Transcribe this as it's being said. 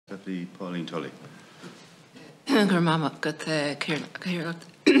Deputy Pauline Tully. And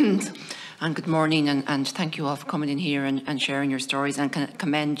good morning, and thank you all for coming in here and sharing your stories, and can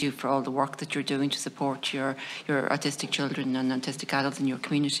commend you for all the work that you're doing to support your autistic children and autistic adults in your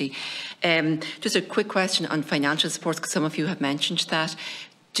community. Just a quick question on financial support, because some of you have mentioned that.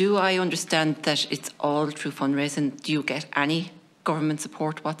 Do I understand that it's all through fundraising? Do you get any government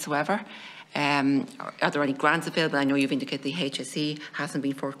support whatsoever? Are there any grants available? I know you've indicated the HSE hasn't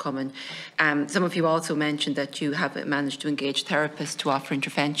been forthcoming. Some of you also mentioned that you have managed to engage therapists to offer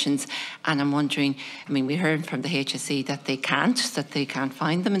interventions, and I'm wondering, I mean, we heard from the HSE that they can't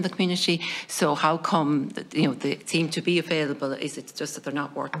find them in the community. So how come that, you know, they seem to be available? Is it just that they're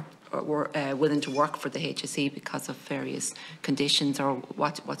not willing to work for the HSE because of various conditions, or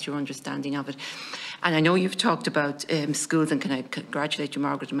what's your understanding of it? And I know you've talked about schools, and can I congratulate you,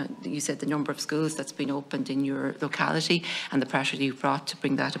 Margaret? You said the number of schools that's been opened in your locality and the pressure that you've brought to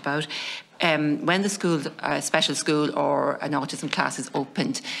bring that about. When the school, a special school or an autism class is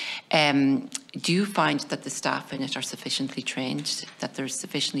opened, do you find that the staff in it are sufficiently trained, that there's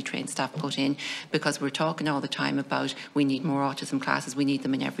sufficiently trained staff put in? Because we're talking all the time about we need more autism classes, we need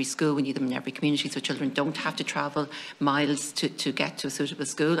them in every school, we need them in every community, so children don't have to travel miles to get to a suitable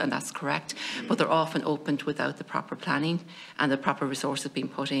school, and that's correct. But they're often opened without the proper planning and the proper resources being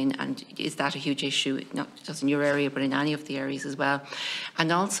put in, and is that a huge issue, not just in your area, but in any of the areas as well?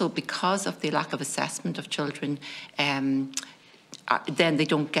 And also, because of the lack of assessment of children, then they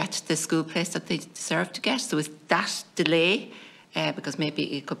don't get the school place that they deserve to get. So is that delay, because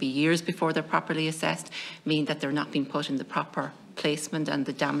maybe it could be years before they're properly assessed, mean that they're not being put in the proper placement, and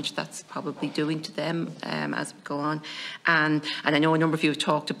the damage that's probably doing to them as we go on? And I know a number of you have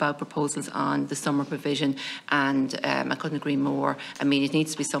talked about proposals on the summer provision, and I couldn't agree more. I mean, it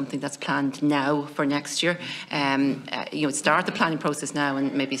needs to be something that's planned now for next year. You know, start the planning process now,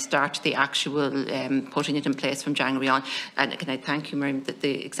 and maybe start the actual putting it in place from January on. And can I thank you, Miriam, that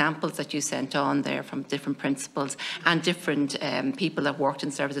the examples that you sent on there from different principals and different people that worked in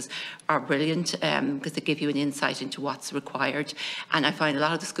services are brilliant, because they give you an insight into what's required. And I find a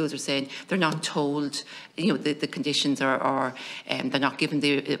lot of the schools are saying they're not told, you know, the conditions are they're not given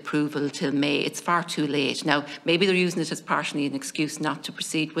the approval till May. It's far too late. Now, maybe they're using it as partially an excuse not to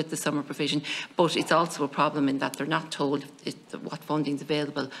proceed with the summer provision, but it's also a problem in that they're not told what funding is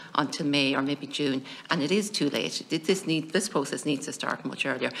available until May or maybe June, and it is too late. This process needs to start much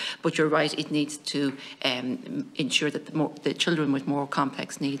earlier. But you're right, it needs to ensure that the children with more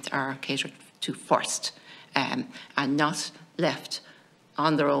complex needs are catered to first, and not left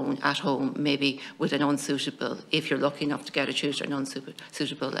on their own at home, maybe with an unsuitable, if you're lucky enough to get a tutor, an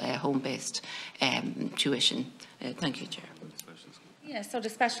unsuitable home-based tuition. Thank you, Chair. Yeah, so the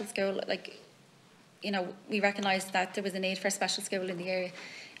special school, like, you know, we recognised that there was a need for a special school in the area,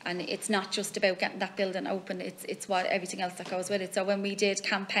 and it's not just about getting that building open, it's what everything else that goes with it. So when we did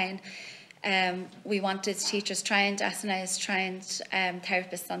campaign, we wanted teachers trained, SNAs trained,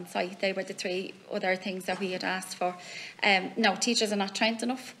 therapists on site. They were the three other things that we had asked for. No, teachers are not trained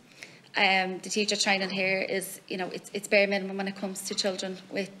enough. The teacher training here is, you know, it's bare minimum when it comes to children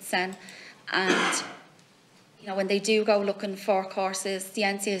with SEN. And, you know, when they do go looking for courses, the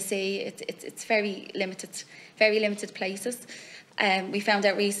NCSE, it's very limited places. We found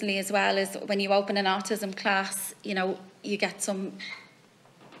out recently as well is when you open an autism class, you know, you get some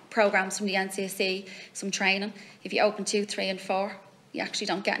programmes from the NCSE, some training. If you open 2, 3 and 4, you actually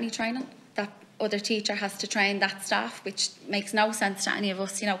don't get any training. That other teacher has to train that staff, which makes no sense to any of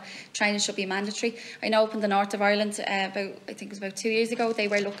us. You know, training should be mandatory. I know up in the north of Ireland, I think it was about 2 years ago, they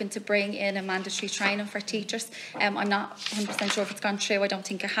were looking to bring in a mandatory training for teachers. I'm not 100% sure if it's gone through. I don't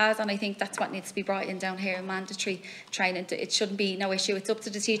think it has, and I think that's what needs to be brought in down here, mandatory training. It shouldn't be no issue. It's up to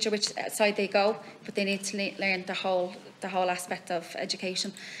the teacher which side they go, but they need to learn the whole aspect of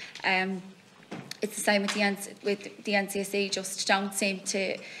education. It's the same with the NCSE. Just don't seem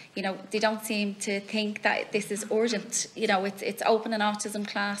to, you know, they don't seem to think that this is urgent. You know, it's open an autism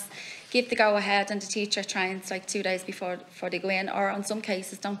class, give the go ahead, and the teacher trains like 2 days before they go in, or in some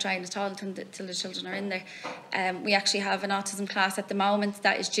cases don't train at all until the children are in there. We actually have an autism class at the moment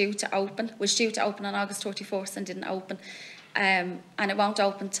that is due to open. Was due to open on August 31st and didn't open, and it won't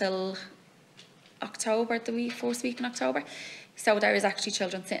open till October, the first week in October. So there is actually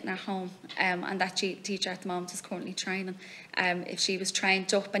children sitting at home, and that teacher at the moment is currently training. If she was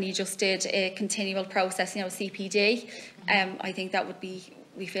trained up and you just did a continual process, you know, CPD, I think that would be,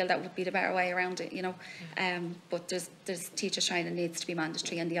 we feel that would be the better way around it, you know. But there's teacher training needs to be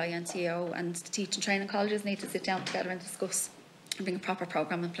mandatory, and the INTO and the teaching training colleges need to sit down together and discuss and bring a proper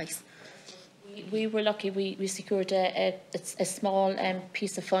programme in place. We were lucky. We secured a small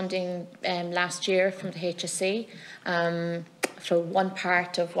piece of funding last year from the HSE for one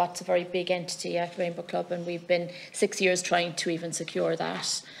part of what's a very big entity at Rainbow Club, and we've been 6 years trying to even secure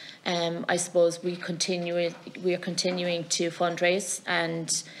that. I suppose we are continuing to fundraise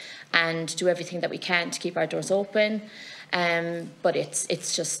and do everything that we can to keep our doors open. But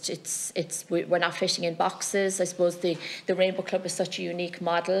we're not fitting in boxes. I suppose the Rainbow Club is such a unique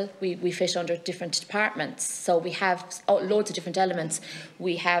model. We fit under different departments, so we have loads of different elements.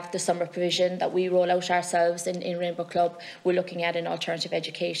 We have the summer provision that we roll out ourselves in Rainbow Club. We're looking at an alternative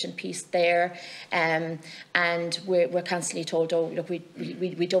education piece there, and we're constantly told, oh, look,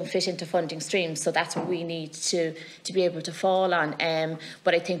 we don't fit into funding streams, so that's what we need to be able to fall on.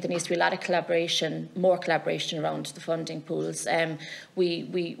 But I think there needs to be a lot of collaboration, more collaboration around the funding pools.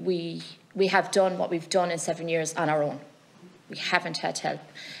 We have done what we've done in 7 years on our own. We haven't had help,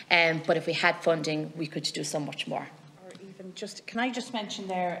 but if we had funding, we could do so much more. Or even just, can I just mention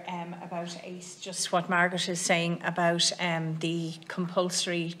there about ACE, just what Margaret is saying about the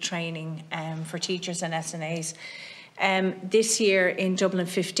compulsory training for teachers and SNAs. This year in Dublin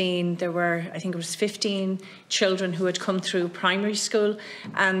 15, there were, I think it was 15 children who had come through primary school,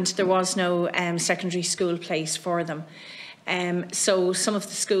 and there was no secondary school place for them. So some of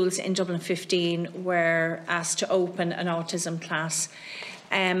the schools in Dublin 15 were asked to open an autism class.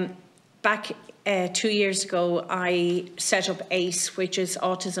 Back 2 years ago, I set up ACE, which is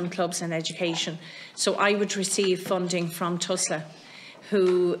Autism Clubs and Education. So I would receive funding from TUSLA,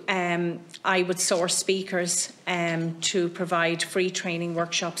 who I would source speakers to provide free training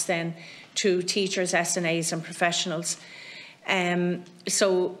workshops then to teachers, SNAs and professionals.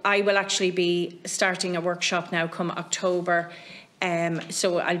 So I will actually be starting a workshop now come October.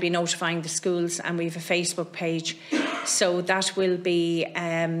 So I'll be notifying the schools, and we have a Facebook page. So that will be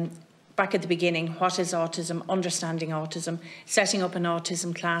back at the beginning, what is autism, understanding autism, setting up an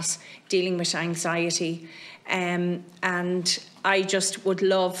autism class, dealing with anxiety. And I just would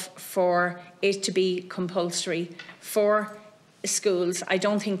love for it to be compulsory for schools. I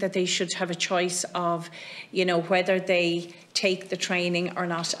don't think that they should have a choice of, you know, whether they take the training or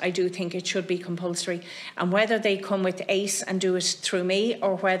not. I do think it should be compulsory. And whether they come with ACE and do it through me,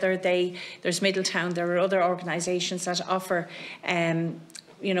 or whether there's Middletown, there are other organisations that offer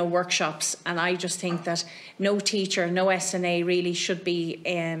you know, workshops, and I just think that no teacher, no SNA really should be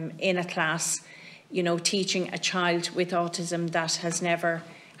in a class, you know, teaching a child with autism that has never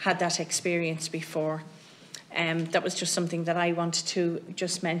had that experience before. That was just something that I wanted to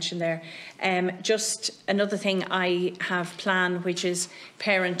just mention there. Just another thing I have planned, which is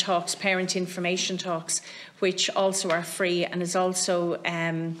parent talks, parent information talks, which also are free and is also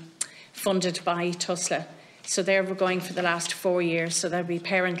funded by TUSLA. So there we're going for the last 4 years. So there'll be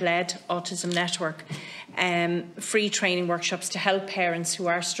parent-led autism network, free training workshops to help parents who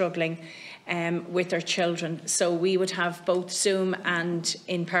are struggling with their children. So we would have both Zoom and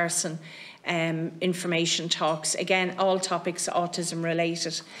in-person information talks. Again, all topics autism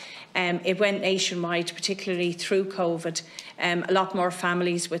related. It went nationwide, particularly through COVID. A lot more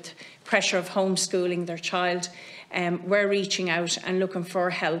families with pressure of homeschooling their child were reaching out and looking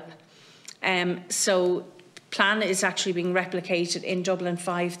for help. So plan is actually being replicated in Dublin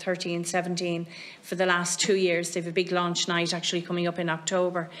 5, 13, 17 for the last 2 years. They have a big launch night actually coming up in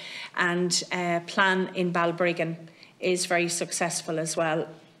October, and plan in Balbriggan is very successful as well.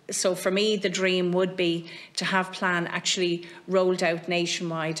 So for me, the dream would be to have plan actually rolled out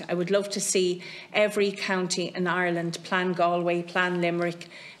nationwide. I would love to see every county in Ireland, plan Galway, plan Limerick,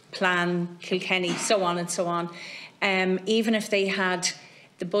 plan Kilkenny, so on and so on. Even if they had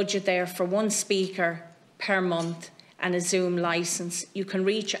the budget there for one speaker per month and a Zoom licence, you can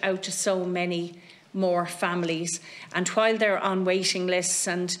reach out to so many more families. And while they're on waiting lists,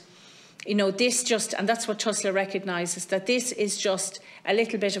 and you know, this just, and that's what TUSLA recognises, that this is just a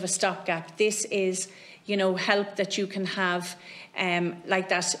little bit of a stopgap. This is, you know, help that you can have like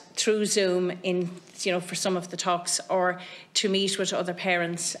that through Zoom in, you know, for some of the talks, or to meet with other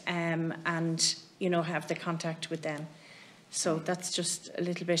parents and, you know, have the contact with them. So that's just a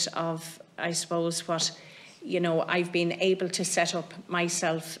little bit of, I suppose, what, you know, I've been able to set up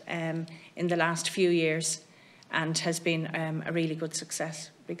myself in the last few years, and has been a really good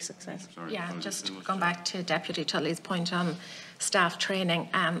success, big success. Yeah, and just going back to Deputy Tully's point on staff training,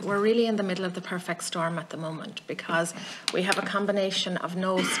 we're really in the middle of the perfect storm at the moment, because we have a combination of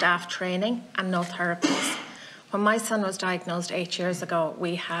no staff training and no therapies. When my son was diagnosed 8 years ago,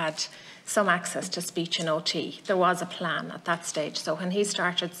 we had some access to speech and OT. There was a plan at that stage. So when he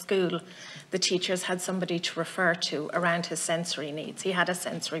started school, the teachers had somebody to refer to around his sensory needs. He had a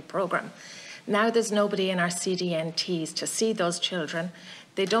sensory programme. Now there's nobody in our CDNTs to see those children.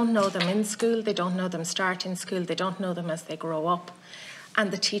 They don't know them in school, they don't know them starting school, they don't know them as they grow up.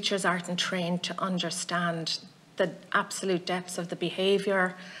 And the teachers aren't trained to understand the absolute depths of the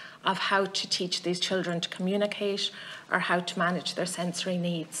behaviour, of how to teach these children to communicate or how to manage their sensory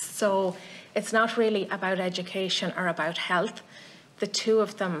needs. So it's not really about education or about health. The two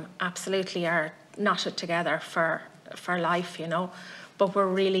of them absolutely are knotted together for life, you know, but we're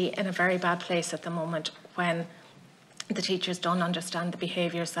really in a very bad place at the moment when the teachers don't understand the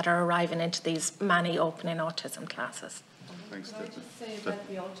behaviours that are arriving into these many opening autism classes. Thanks, what I just say about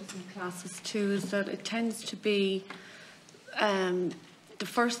the autism classes too is that it tends to be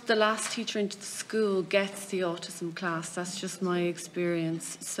the last teacher into the school gets the autism class. That's just my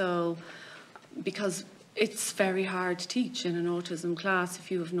experience. So, because it's very hard to teach in an autism class if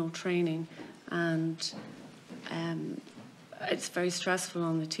you have no training, and it's very stressful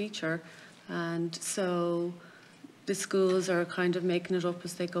on the teacher, and so the schools are kind of making it up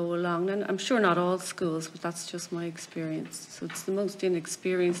as they go along. And I'm sure not all schools, but that's just my experience. So it's the most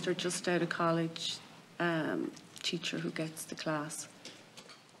inexperienced or just out of college teacher who gets the class.